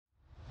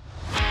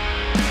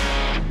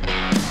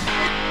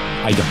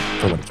I don't,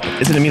 for what it's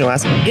worth. It's an amino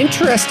acid.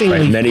 Interestingly,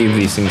 Right, many of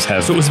these things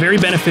have. So it was very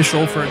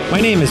beneficial for... my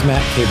name is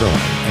Matt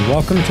Kaeberlein, and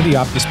welcome to the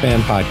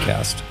OptiSpan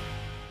podcast.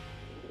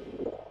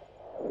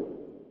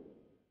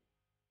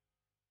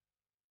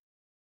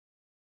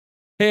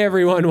 Hey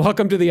everyone,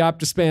 welcome to the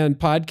OptiSpan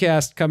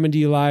podcast, coming to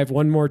you live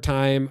one more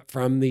time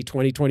from the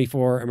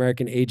 2024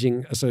 American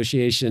Aging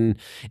Association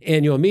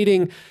annual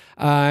meeting.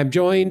 I'm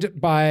joined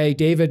by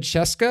David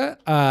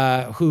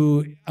Scieszka,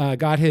 who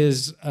got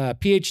his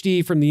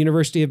PhD from the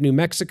University of New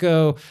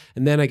Mexico,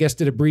 and then I guess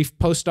did a brief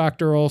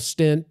postdoctoral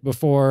stint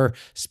before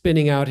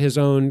spinning out his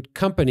own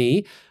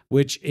company,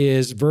 which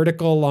is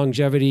Vertical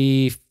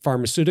Longevity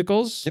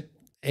Pharmaceuticals. Yep.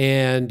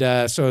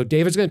 And so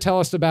David's going to tell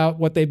us about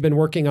what they've been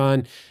working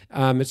on.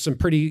 It's some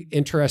pretty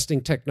interesting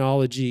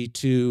technology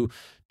to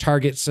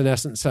target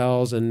senescent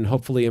cells and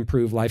hopefully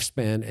improve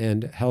lifespan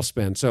and health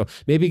span. So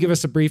maybe give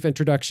us a brief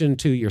introduction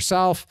to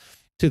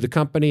yourself, to the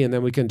company, and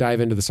then we can dive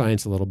into the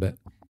science a little bit.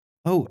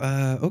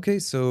 Okay.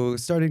 So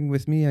starting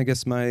with me, I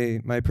guess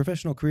my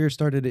professional career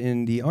started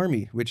in the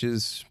Army, which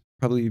is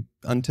probably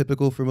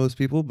untypical for most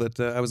people, but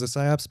I was a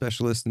PsyOps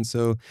specialist. And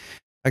so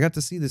I got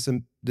to see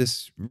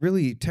this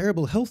really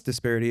terrible health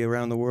disparity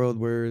around the world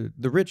where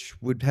the rich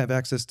would have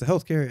access to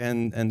healthcare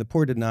and the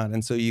poor did not.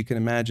 And so you can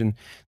imagine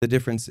the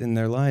difference in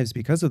their lives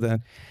because of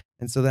that.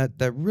 And so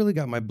that really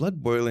got my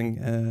blood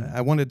boiling. I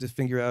wanted to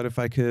figure out if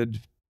I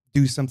could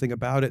do something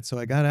about it. So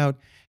I got out,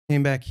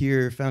 came back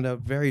here, found out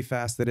very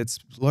fast that it's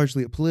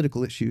largely a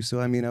political issue. So,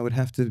 I mean, I would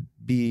have to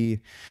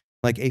be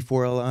like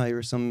A4LI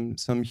or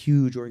some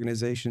huge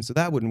organization. So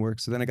that wouldn't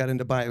work. So then I got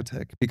into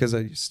biotech because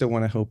I still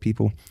want to help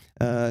people.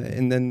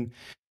 And then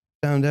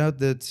found out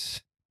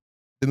that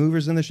the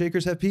movers and the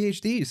shakers have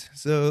PhDs.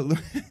 So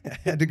I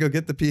had to go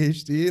get the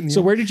PhD.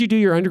 So where did you do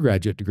your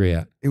undergraduate degree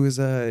at? It was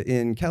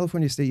in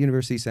California State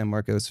University, San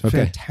Marcos.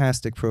 Okay.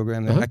 Fantastic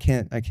program there.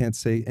 I can't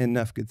say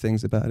enough good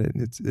things about it.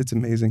 It's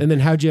amazing. And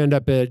then how'd you end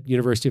up at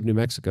University of New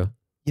Mexico?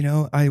 You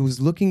know, I was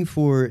looking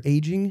for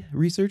aging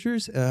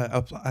researchers.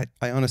 I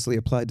honestly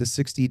applied to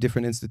 60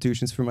 different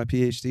institutions for my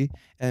PhD.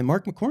 And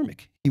Mark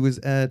McCormick, he was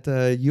at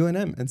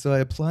UNM. And so I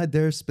applied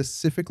there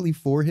specifically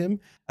for him.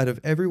 Out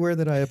of everywhere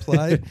that I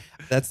applied,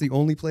 that's the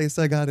only place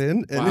I got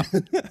in.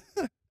 And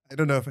Wow. I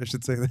don't know if I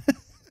should say that.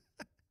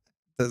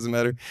 Doesn't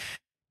matter.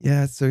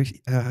 Yeah, so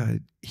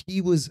he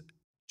was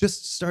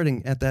just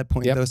starting at that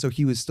point, though. So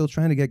he was still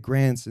trying to get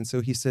grants. And so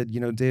he said,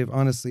 you know, Dave,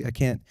 honestly, I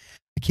can't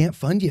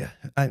fund you.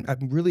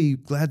 I'm really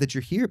glad that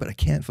you're here, but I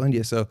can't fund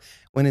you. So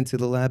went into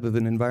the lab of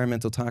an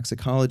environmental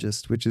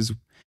toxicologist, which is,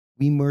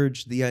 we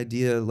merged the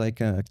idea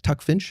like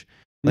Tuck Finch,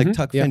 like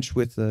Tuck Finch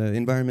with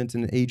environment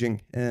and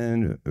aging,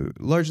 and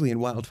largely in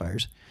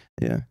wildfires.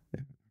 Yeah.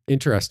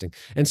 Interesting.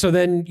 And so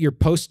then your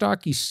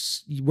postdoc,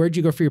 where'd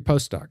you go for your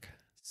postdoc?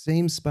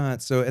 Same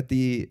spot. So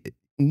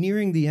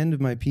nearing the end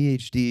of my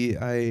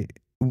PhD,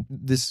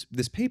 this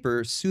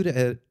paper, Suda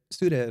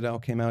et al.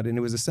 Came out, and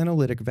it was a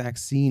senolytic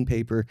vaccine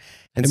paper.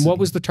 And what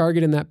was the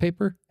target in that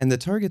paper? And the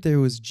target there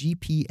was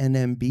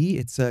GPNMB.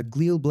 It's a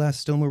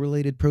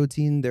glioblastoma-related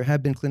protein. There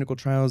have been clinical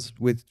trials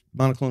with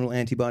monoclonal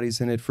antibodies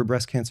in it for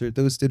breast cancer.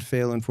 Those did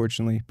fail,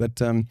 unfortunately, but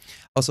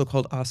also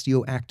called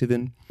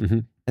osteoactivin. Mm-hmm.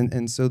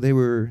 And so they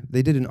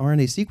did an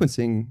RNA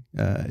sequencing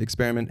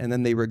experiment, and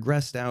then they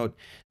regressed out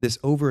this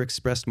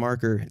overexpressed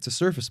marker. It's a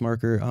surface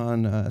marker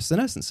on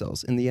senescent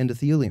cells in the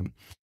endothelium.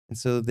 And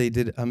so they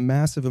did a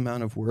massive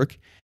amount of work.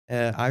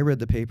 I read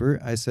the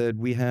paper. I said,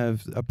 we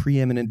have a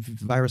preeminent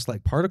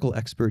virus-like particle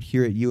expert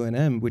here at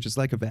UNM, which is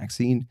like a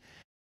vaccine.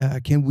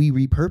 Can we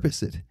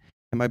repurpose it?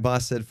 And my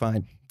boss said,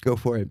 fine, go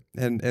for it.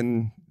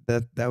 And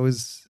that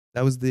was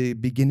the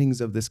beginnings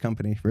of this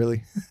company,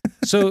 really.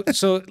 So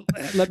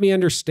let me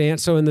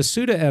understand. So in the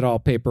Suda et al.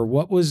 Paper,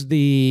 what was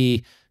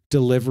the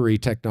delivery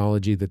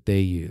technology that they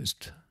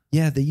used?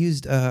 Yeah, they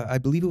used, I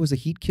believe it was a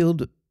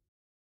heat-killed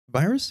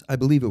virus. I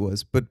believe it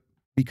was, but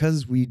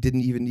because we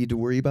didn't even need to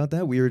worry about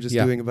that, we were just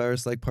doing a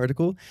virus-like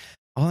particle.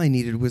 All I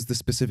needed was the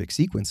specific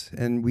sequence.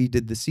 And we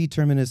did the C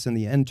terminus and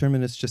the N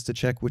terminus just to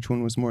check which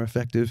one was more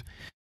effective.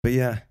 But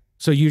yeah.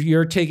 So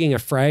you're taking a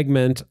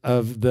fragment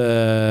of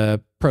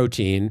the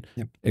protein,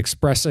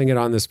 expressing it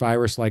on this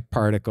virus-like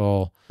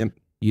particle. Yep.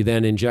 You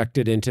then inject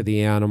it into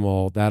the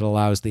animal. That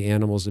allows the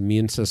animal's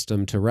immune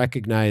system to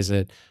recognize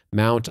it,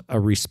 mount a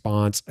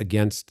response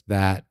against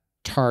that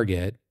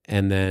target.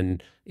 And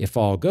then if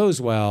all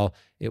goes well,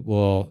 it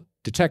will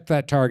detect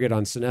that target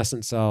on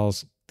senescent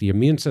cells. The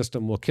immune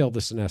system will kill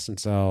the senescent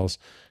cells,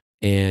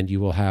 and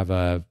you will have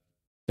a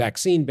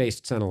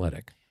vaccine-based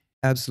senolytic.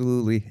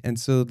 Absolutely. And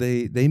so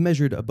they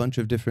measured a bunch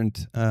of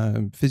different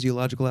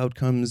physiological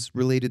outcomes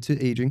related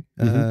to aging,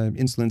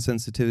 insulin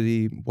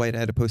sensitivity, white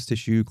adipose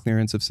tissue,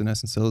 clearance of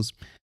senescent cells,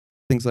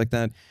 things like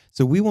that.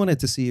 So we wanted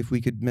to see if we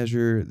could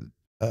measure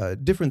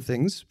different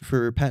things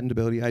for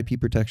patentability, IP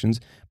protections,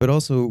 but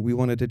also we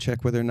wanted to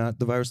check whether or not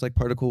the virus-like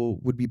particle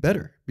would be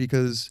better,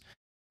 because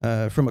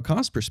From a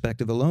cost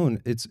perspective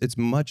alone, it's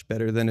much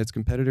better than its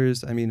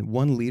competitors. I mean,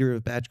 1 liter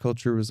of batch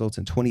culture results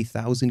in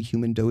 20,000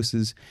 human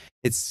doses.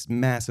 It's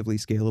massively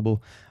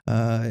scalable.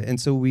 And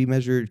so we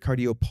measured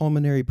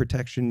cardiopulmonary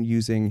protection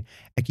using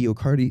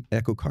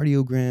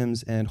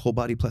echocardiograms and whole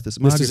body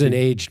plethysmography. This is in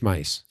aged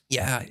mice.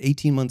 Yeah,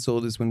 18 months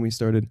old is when we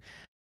started.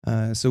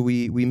 So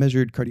we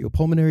measured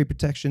cardiopulmonary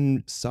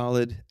protection,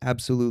 solid,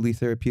 absolutely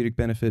therapeutic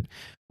benefit.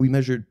 We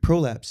measured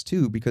prolapse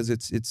too, because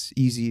it's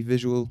easy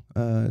visual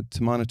to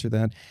monitor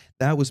that.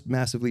 That was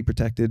massively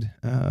protected.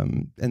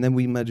 And then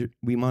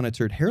we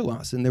monitored hair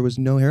loss, and there was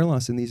no hair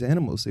loss in these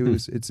animals.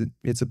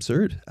 It's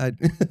absurd.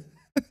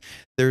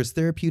 There's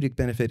therapeutic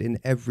benefit in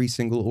every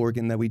single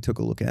organ that we took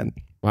a look at.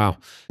 Wow.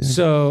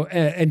 So,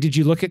 and did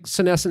you look at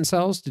senescent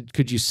cells?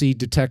 Could you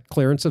detect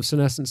clearance of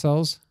senescent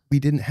cells? We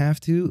didn't have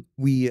to.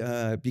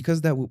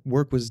 Because that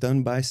work was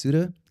done by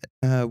SUDA,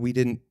 we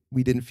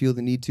didn't feel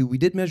the need to. We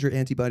did measure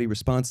antibody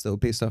response though,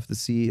 based off the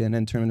C and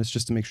N terminus,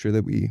 just to make sure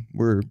that we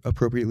were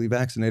appropriately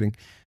vaccinating.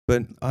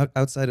 But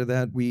outside of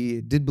that,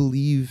 we did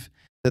believe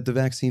that the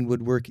vaccine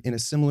would work in a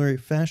similar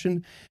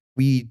fashion.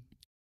 We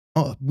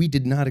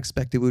did not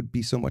expect it would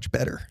be so much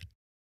better.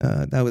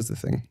 That was the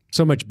thing.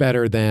 So much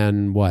better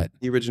than what?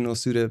 The original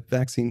SUDA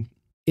vaccine.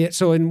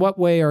 So in what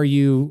way are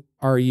you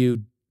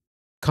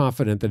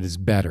confident that it's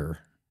better?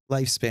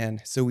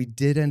 Lifespan. So we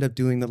did end up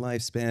doing the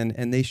lifespan,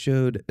 and they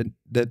showed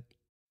that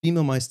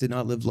female mice did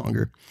not live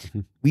longer.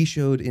 Mm-hmm. We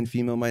showed in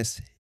female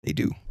mice they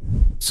do.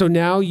 So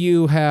now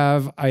you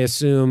have, I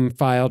assume,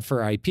 filed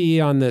for IP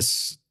on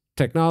this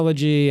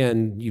technology,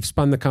 and you've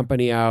spun the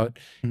company out,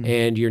 mm-hmm.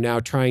 and you're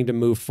now trying to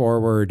move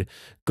forward,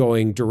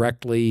 going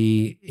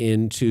directly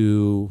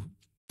into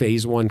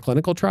phase 1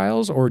 clinical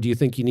trials, or do you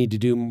think you need to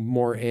do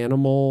more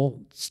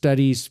animal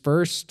studies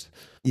first?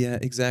 Yeah,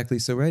 exactly.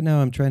 So right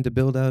now I'm trying to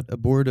build out a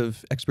board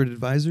of expert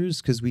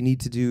advisors, because we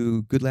need to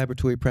do good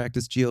laboratory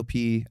practice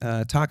GLP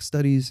tox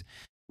studies.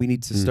 We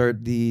need to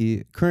start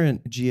the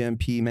current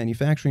GMP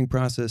manufacturing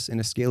process in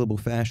a scalable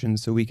fashion,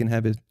 so we can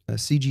have a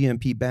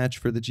CGMP batch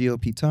for the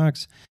GLP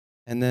tox,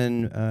 and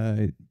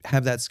then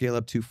have that scale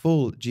up to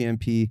full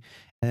GMP.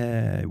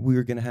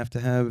 We're going to have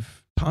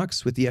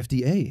talks with the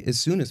FDA as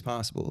soon as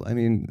possible. I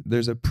mean,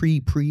 there's a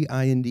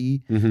pre-IND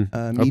meeting.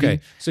 Okay,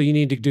 so you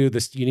need to do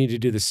this. You need to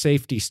do the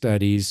safety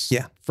studies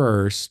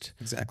first.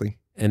 Exactly.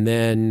 And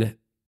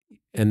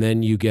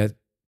then you get.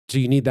 So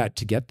you need that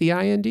to get the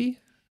IND.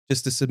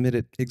 Just to submit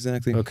it,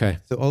 exactly. Okay.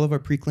 So all of our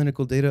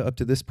preclinical data up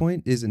to this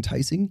point is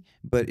enticing,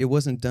 but it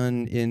wasn't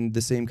done in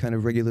the same kind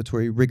of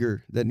regulatory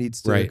rigor that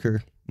needs to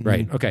occur. Mm-hmm.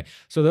 Right. Okay.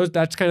 So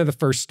that's kind of the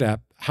first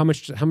step. How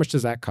much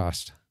does that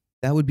cost?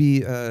 That would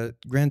be a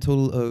grand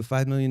total of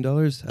 $5 million.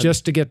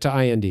 Just to get to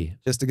IND?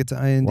 Just to get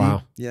to IND.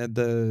 Wow. Yeah,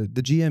 the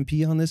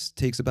GMP on this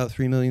takes about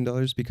 $3 million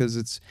because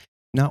it's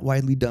not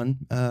widely done.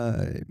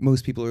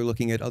 Most people are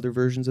looking at other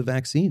versions of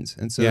vaccines.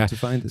 And so to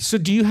find this. So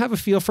do you have a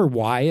feel for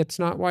why it's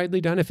not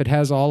widely done? If it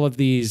has all of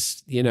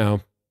these,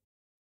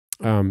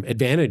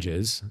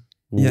 advantages,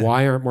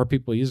 why aren't more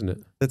people using it?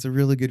 That's a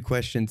really good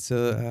question.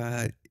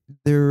 So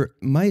there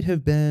might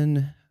have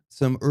been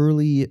some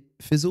early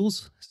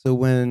fizzles. So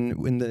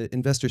when the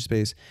investor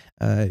space,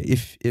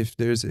 if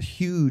there's a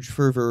huge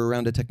fervor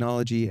around a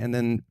technology and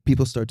then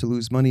people start to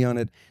lose money on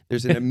it,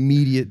 there's an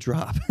immediate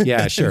drop.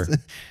 Yeah, sure.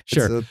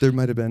 So there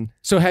might have been.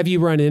 So have you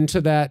run into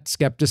that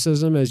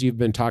skepticism as you've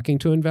been talking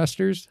to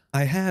investors?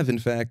 I have, in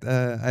fact.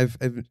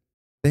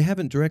 They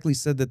haven't directly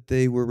said that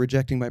they were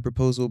rejecting my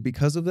proposal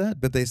because of that,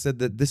 but they said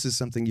that this is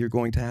something you're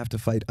going to have to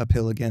fight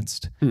uphill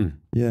against.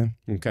 Yeah.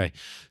 Okay.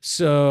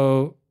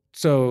 So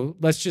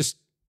let's just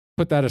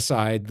put that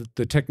aside.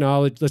 The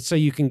technology, let's say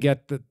you can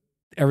get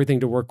everything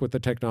to work with the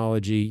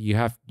technology. You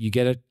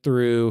get it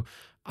through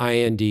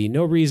IND.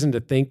 No reason to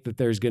think that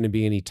there's going to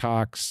be any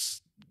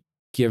tox,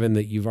 given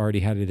that you've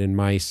already had it in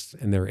mice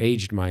and they're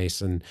aged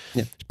mice, and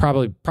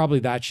probably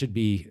that should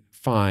be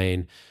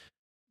fine.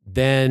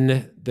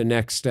 Then the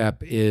next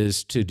step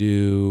is to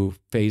do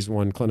phase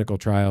 1 clinical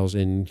trials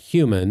in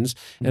humans.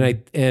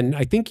 And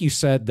I think you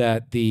said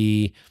that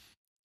the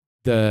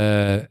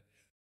peptide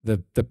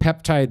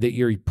that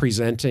you're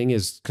presenting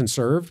is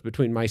conserved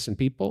between mice and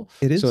people.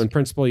 It is. So in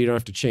principle, you don't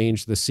have to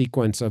change the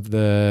sequence of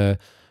the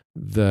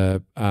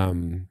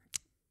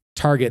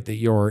target that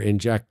you're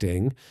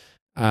injecting.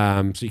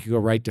 So you could go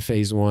right to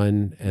phase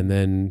 1, and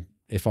then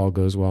if all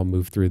goes well,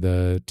 move through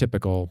the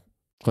typical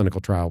clinical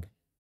trial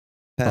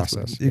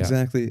process.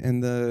 Exactly.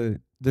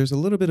 And there's a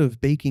little bit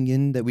of baking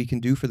in that we can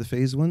do for the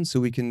phase 1.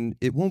 So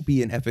it won't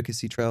be an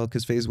efficacy trial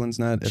because phase 1's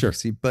not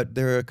efficacy, but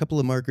there are a couple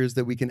of markers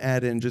that we can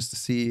add in just to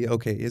see,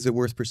 okay, is it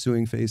worth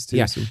pursuing phase 2?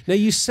 Yeah. So, now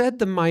you said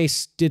the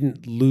mice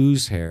didn't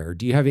lose hair.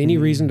 Do you have any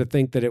reason to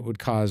think that it would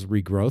cause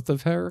regrowth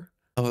of hair?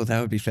 Oh,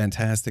 that would be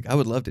fantastic. I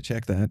would love to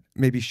check that.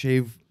 Maybe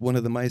shave one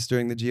of the mice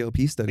during the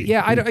GLP study.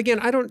 Yeah.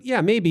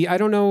 Maybe. I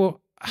don't know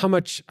how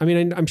much. I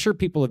mean, I'm sure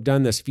people have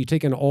done this. If you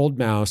take an old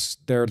mouse,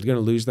 they're going to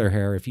lose their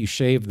hair. If you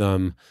shave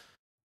them,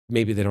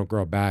 maybe they don't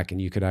grow back,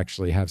 and you could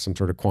actually have some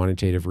sort of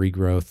quantitative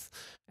regrowth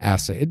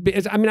assay.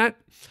 I mean,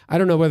 I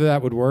don't know whether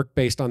that would work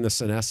based on the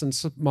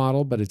senescence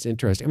model, but it's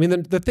interesting. I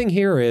mean, the thing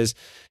here is,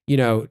 you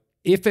know,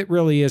 if it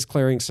really is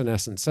clearing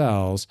senescent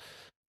cells,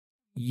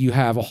 you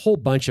have a whole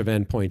bunch of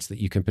endpoints that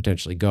you can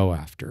potentially go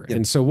after. Yep.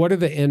 And so what are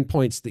the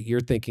endpoints that you're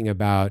thinking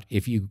about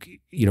if you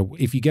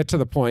get to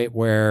the point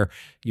where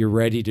you're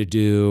ready to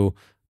do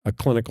a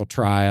clinical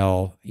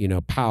trial, you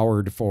know,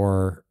 powered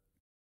for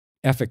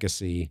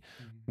efficacy?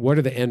 What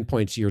are the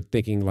endpoints you're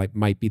thinking like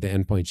might be the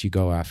endpoints you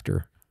go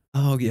after?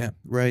 Oh, yeah,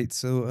 right.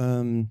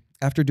 So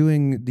after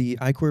doing the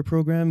ICOR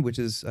program, which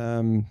is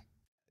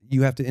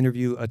you have to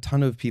interview a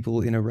ton of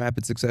people in a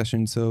rapid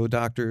succession. So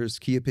doctors,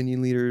 key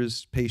opinion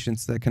leaders,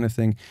 patients, that kind of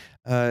thing.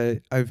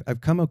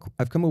 I've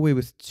come away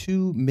with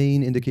two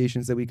main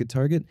indications that we could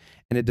target,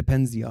 and it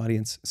depends the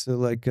audience. So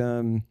like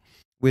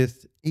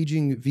with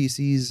aging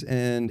VCs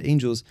and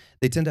angels,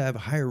 they tend to have a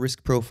higher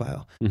risk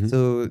profile. Mm-hmm.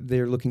 So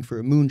they're looking for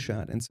a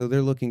moonshot, and so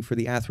they're looking for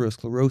the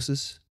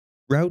atherosclerosis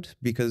route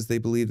because they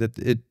believe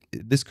that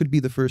this could be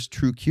the first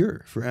true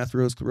cure for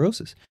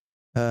atherosclerosis.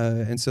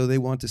 And so they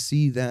want to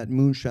see that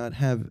moonshot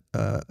have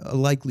a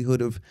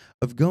likelihood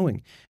of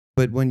going.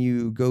 But when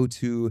you go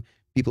to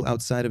people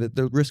outside of it,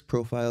 the risk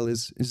profile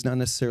is not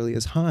necessarily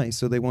as high.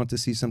 So they want to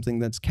see something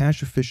that's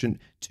cash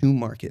efficient to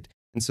market.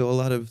 And so a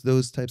lot of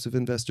those types of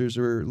investors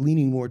are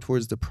leaning more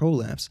towards the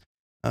prolapse.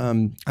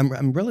 I'm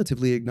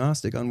relatively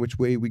agnostic on which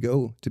way we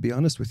go, to be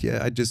honest with you.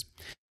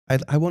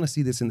 I want to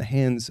see this in the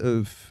hands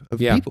of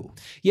people.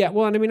 Yeah.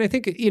 Well, and I mean, I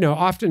think, you know,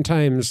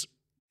 oftentimes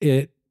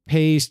it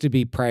pays to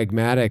be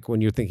pragmatic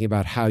when you're thinking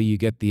about how you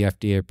get the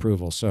FDA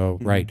approval. So,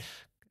 mm-hmm. right,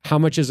 how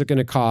much is it going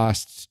to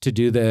cost to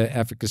do the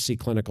efficacy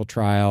clinical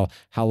trial?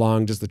 How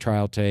long does the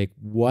trial take?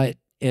 What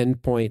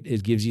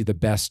endpoint gives you the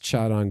best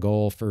shot on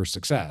goal for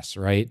success,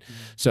 right? Mm-hmm.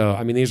 So,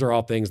 I mean, these are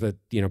all things that,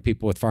 you know,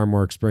 people with far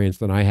more experience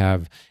than I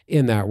have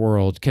in that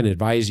world can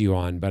advise you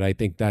on. But I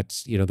think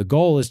that's, you know, the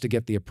goal is to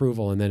get the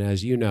approval. And then,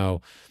 as you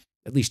know,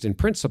 at least in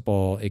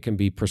principle, it can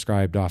be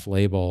prescribed off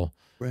label.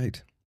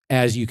 Right.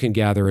 As you can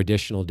gather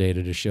additional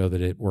data to show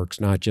that it works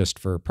not just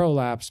for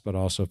prolapse, but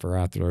also for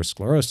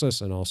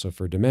atherosclerosis and also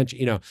for dementia.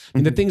 You know, mm-hmm.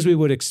 and the things we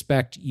would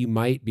expect you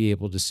might be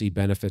able to see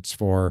benefits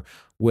for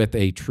with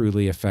a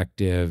truly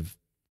effective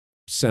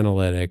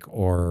senolytic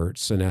or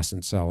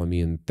senescent cell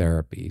immune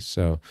therapy.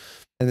 So,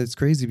 and it's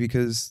crazy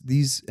because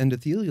these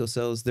endothelial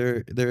cells,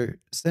 they're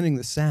sending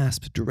the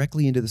SASP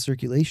directly into the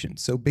circulation.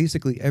 So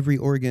basically every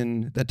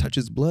organ that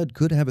touches blood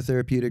could have a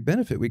therapeutic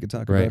benefit. We could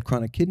talk about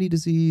chronic kidney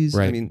disease.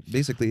 Right. I mean,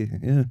 basically,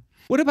 yeah.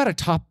 What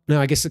about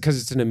no, I guess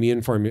because it's an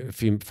immune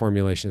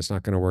formulation, it's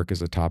not going to work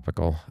as a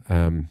topical.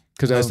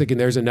 Because I was thinking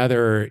there's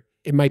another,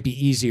 it might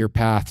be easier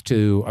path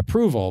to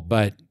approval,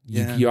 but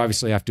you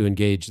obviously have to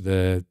engage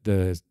the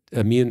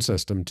immune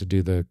system to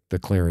do the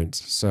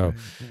clearance. So,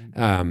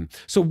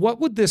 so what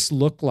would this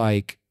look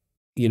like,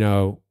 you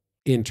know,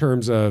 in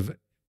terms of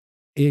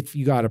if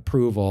you got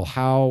approval,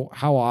 how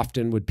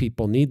often would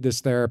people need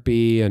this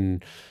therapy?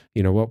 And,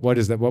 you know, what would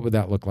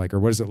that look like? Or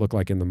what does it look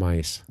like in the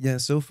mice? Yeah,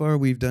 so far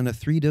we've done a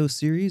 3-dose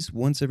series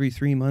once every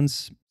 3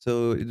 months.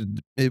 So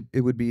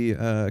it would be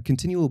a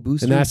continual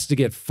booster. And that's to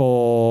get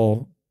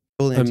full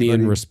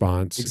immune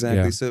response.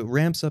 Exactly. Yeah. So it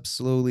ramps up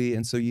slowly.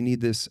 And so you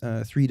need this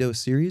 3-dose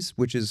series,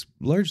 which is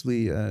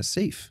largely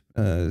safe.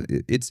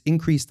 It's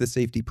increased the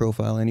safety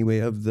profile anyway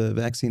of the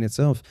vaccine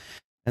itself.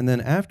 And then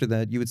after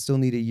that, you would still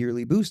need a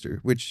yearly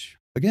booster, which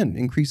again,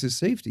 increases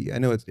safety. I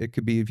know it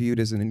could be viewed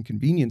as an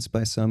inconvenience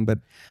by some, but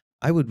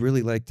I would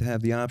really like to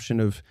have the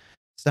option of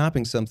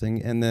stopping something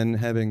and then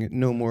having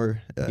no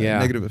more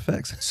negative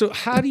effects. So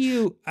how do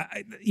you,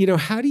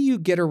 how do you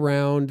get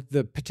around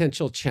the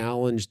potential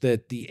challenge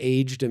that the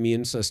aged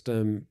immune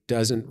system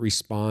doesn't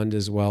respond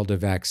as well to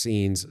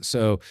vaccines?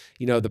 So,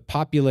 you know, the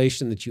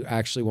population that you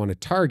actually want to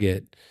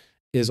target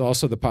is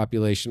also the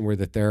population where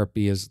the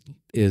therapy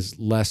is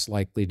less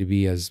likely to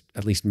be as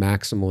at least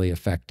maximally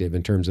effective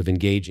in terms of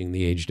engaging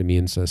the aged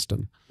immune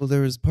system. Well,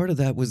 there was part of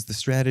that was the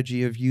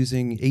strategy of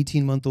using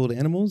 18-month-old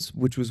animals,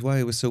 which was why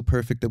it was so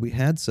perfect that we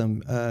had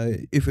some.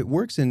 If it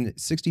works in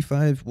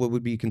 65, what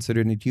would be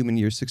considered in a human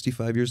year,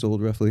 65 years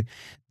old roughly,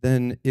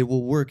 then it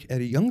will work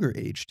at a younger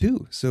age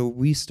too. So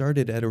we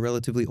started at a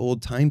relatively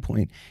old time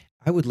point.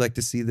 I would like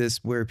to see this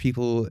where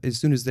people, as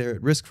soon as they're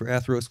at risk for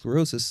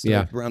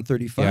atherosclerosis, around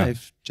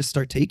 35, just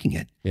start taking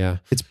it. Yeah.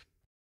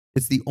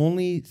 It's the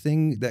only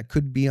thing that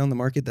could be on the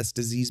market that's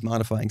disease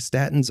modifying.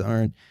 Statins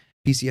aren't,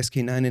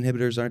 PCSK9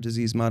 inhibitors aren't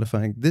disease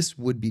modifying. This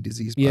would be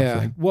disease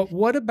modifying. Yeah.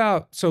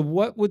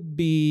 What would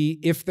be,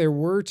 if there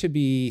were to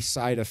be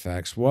side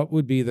effects, what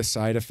would be the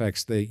side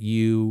effects that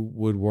you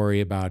would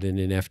worry about in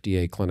an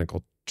FDA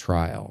clinical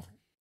trial?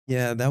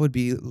 Yeah, that would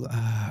be,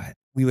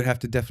 we would have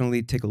to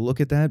definitely take a look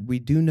at that. We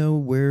do know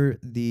where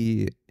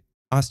the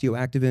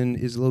osteoactivin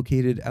is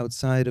located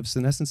outside of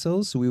senescent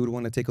cells, so we would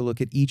want to take a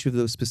look at each of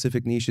those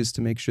specific niches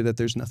to make sure that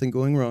there's nothing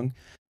going wrong,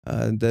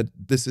 that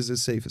this is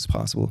as safe as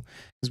possible.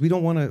 Because we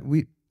don't want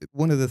to,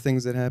 one of the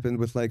things that happened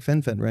with like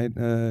fen-phen, right?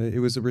 It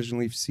was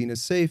originally seen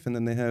as safe, and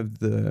then they have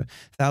the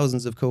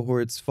thousands of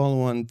cohorts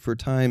follow on for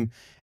time,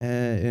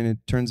 and it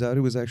turns out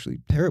it was actually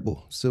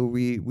terrible. So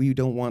we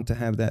don't want to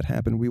have that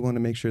happen. We want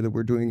to make sure that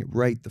we're doing it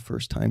right the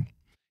first time.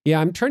 Yeah,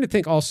 I'm trying to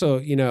think also,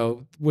 you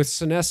know, with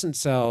senescent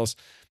cells,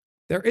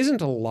 there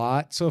isn't a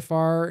lot so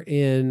far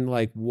in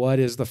like what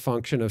is the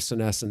function of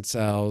senescent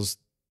cells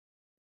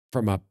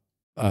from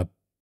a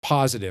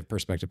positive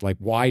perspective. Like,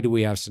 why do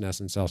we have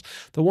senescent cells?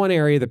 The one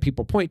area that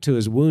people point to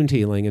is wound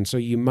healing. And so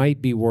you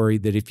might be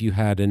worried that if you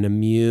had an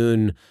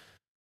immune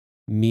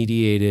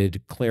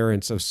mediated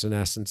clearance of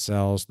senescent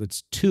cells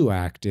that's too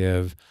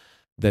active,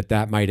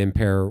 that might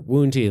impair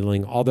wound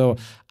healing. Although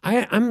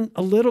I'm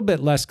a little bit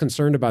less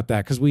concerned about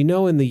that, because we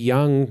know in the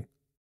young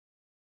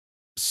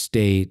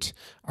state,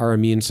 our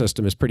immune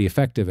system is pretty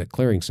effective at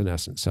clearing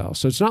senescent cells.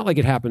 So it's not like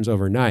it happens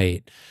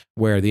overnight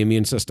where the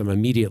immune system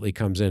immediately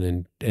comes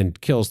in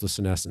and kills the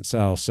senescent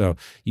cells. So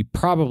you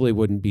probably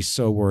wouldn't be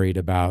so worried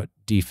about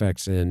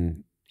defects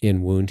in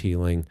wound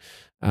healing.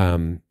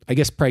 I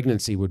guess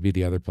pregnancy would be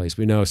the other place.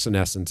 We know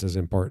senescence is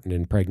important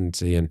in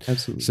pregnancy. And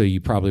Absolutely. So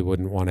you probably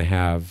wouldn't want to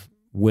have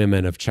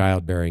women of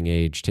childbearing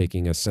age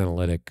taking a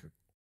senolytic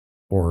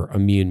or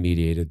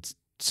immune-mediated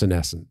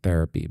senescent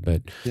therapy.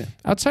 But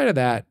outside of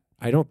that,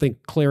 I don't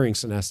think clearing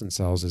senescent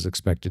cells is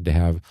expected to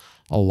have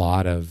a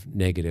lot of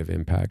negative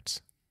impacts.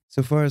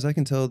 So far as I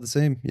can tell, the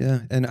same.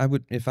 Yeah. And I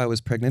would, if I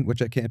was pregnant,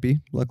 which I can't be,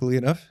 luckily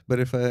enough, but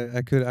if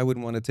I could, I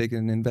wouldn't want to take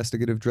an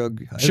investigative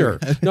drug either. Sure.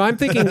 No, I'm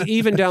thinking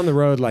even down the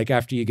road, like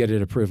after you get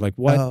it approved, like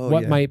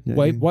what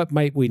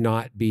might we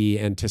not be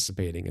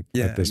anticipating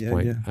at this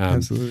point? Yeah,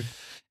 absolutely.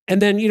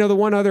 And then, you know, the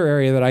one other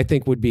area that I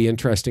think would be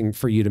interesting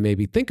for you to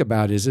maybe think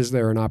about is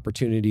there an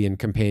opportunity in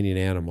companion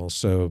animals?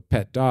 So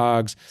pet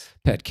dogs,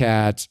 pet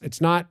cats. It's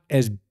not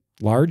as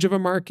large of a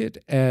market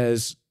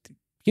as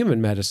human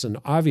medicine,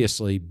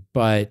 obviously,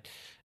 but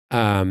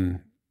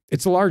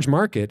it's a large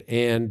market,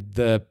 and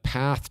the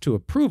path to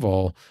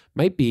approval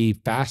might be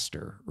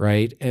faster,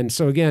 right? And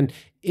so again,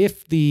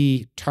 if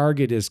the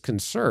target is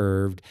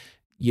conserved,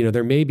 you know,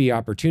 there may be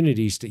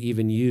opportunities to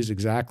even use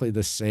exactly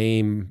the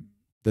same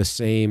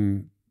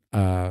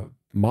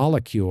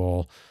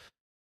molecule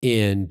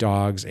in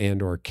dogs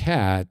and or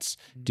cats,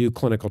 do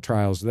clinical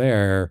trials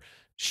there,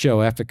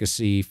 show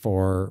efficacy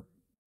for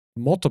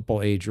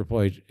multiple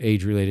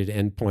age-related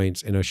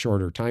endpoints in a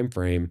shorter time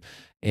frame,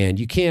 and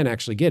you can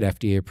actually get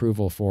FDA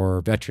approval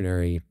for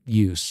veterinary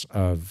use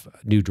of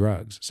new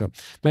drugs. So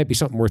it might be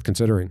something worth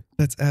considering.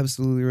 That's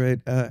absolutely right.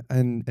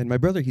 And my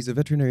brother, he's a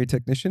veterinary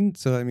technician,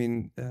 so I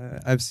mean,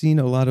 I've seen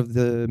a lot of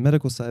the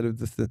medical side of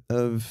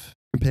of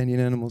companion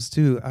animals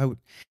too.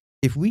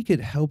 If we could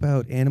help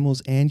out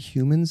animals and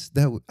humans,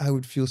 I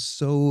would feel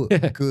so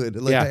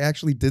good. Like I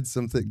actually did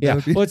something.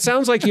 Yeah. Well, it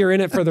sounds like you're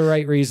in it for the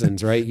right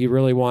reasons, right? You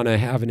really want to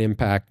have an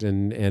impact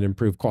and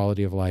improve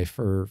quality of life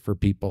for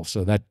people.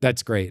 So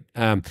that's great.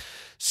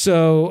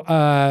 So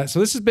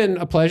this has been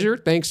a pleasure.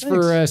 Thanks.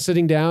 For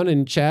sitting down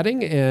and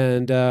chatting.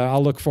 And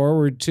I'll look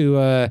forward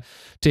to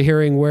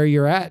hearing where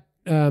you're at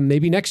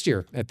maybe next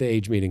year at the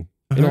AGE meeting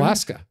in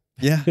Alaska.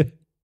 Yeah.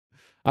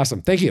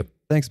 Awesome. Thank you.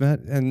 Thanks, Matt.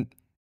 And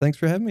thanks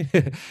for having me.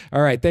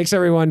 All right. Thanks,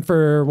 everyone,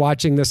 for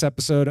watching this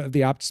episode of the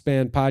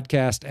OptiSpan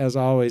podcast. As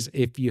always,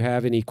 if you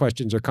have any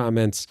questions or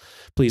comments,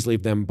 please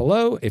leave them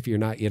below. If you're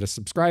not yet a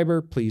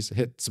subscriber, please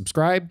hit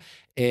subscribe.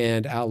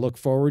 And I'll look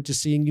forward to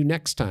seeing you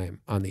next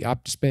time on the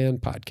OptiSpan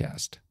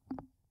podcast.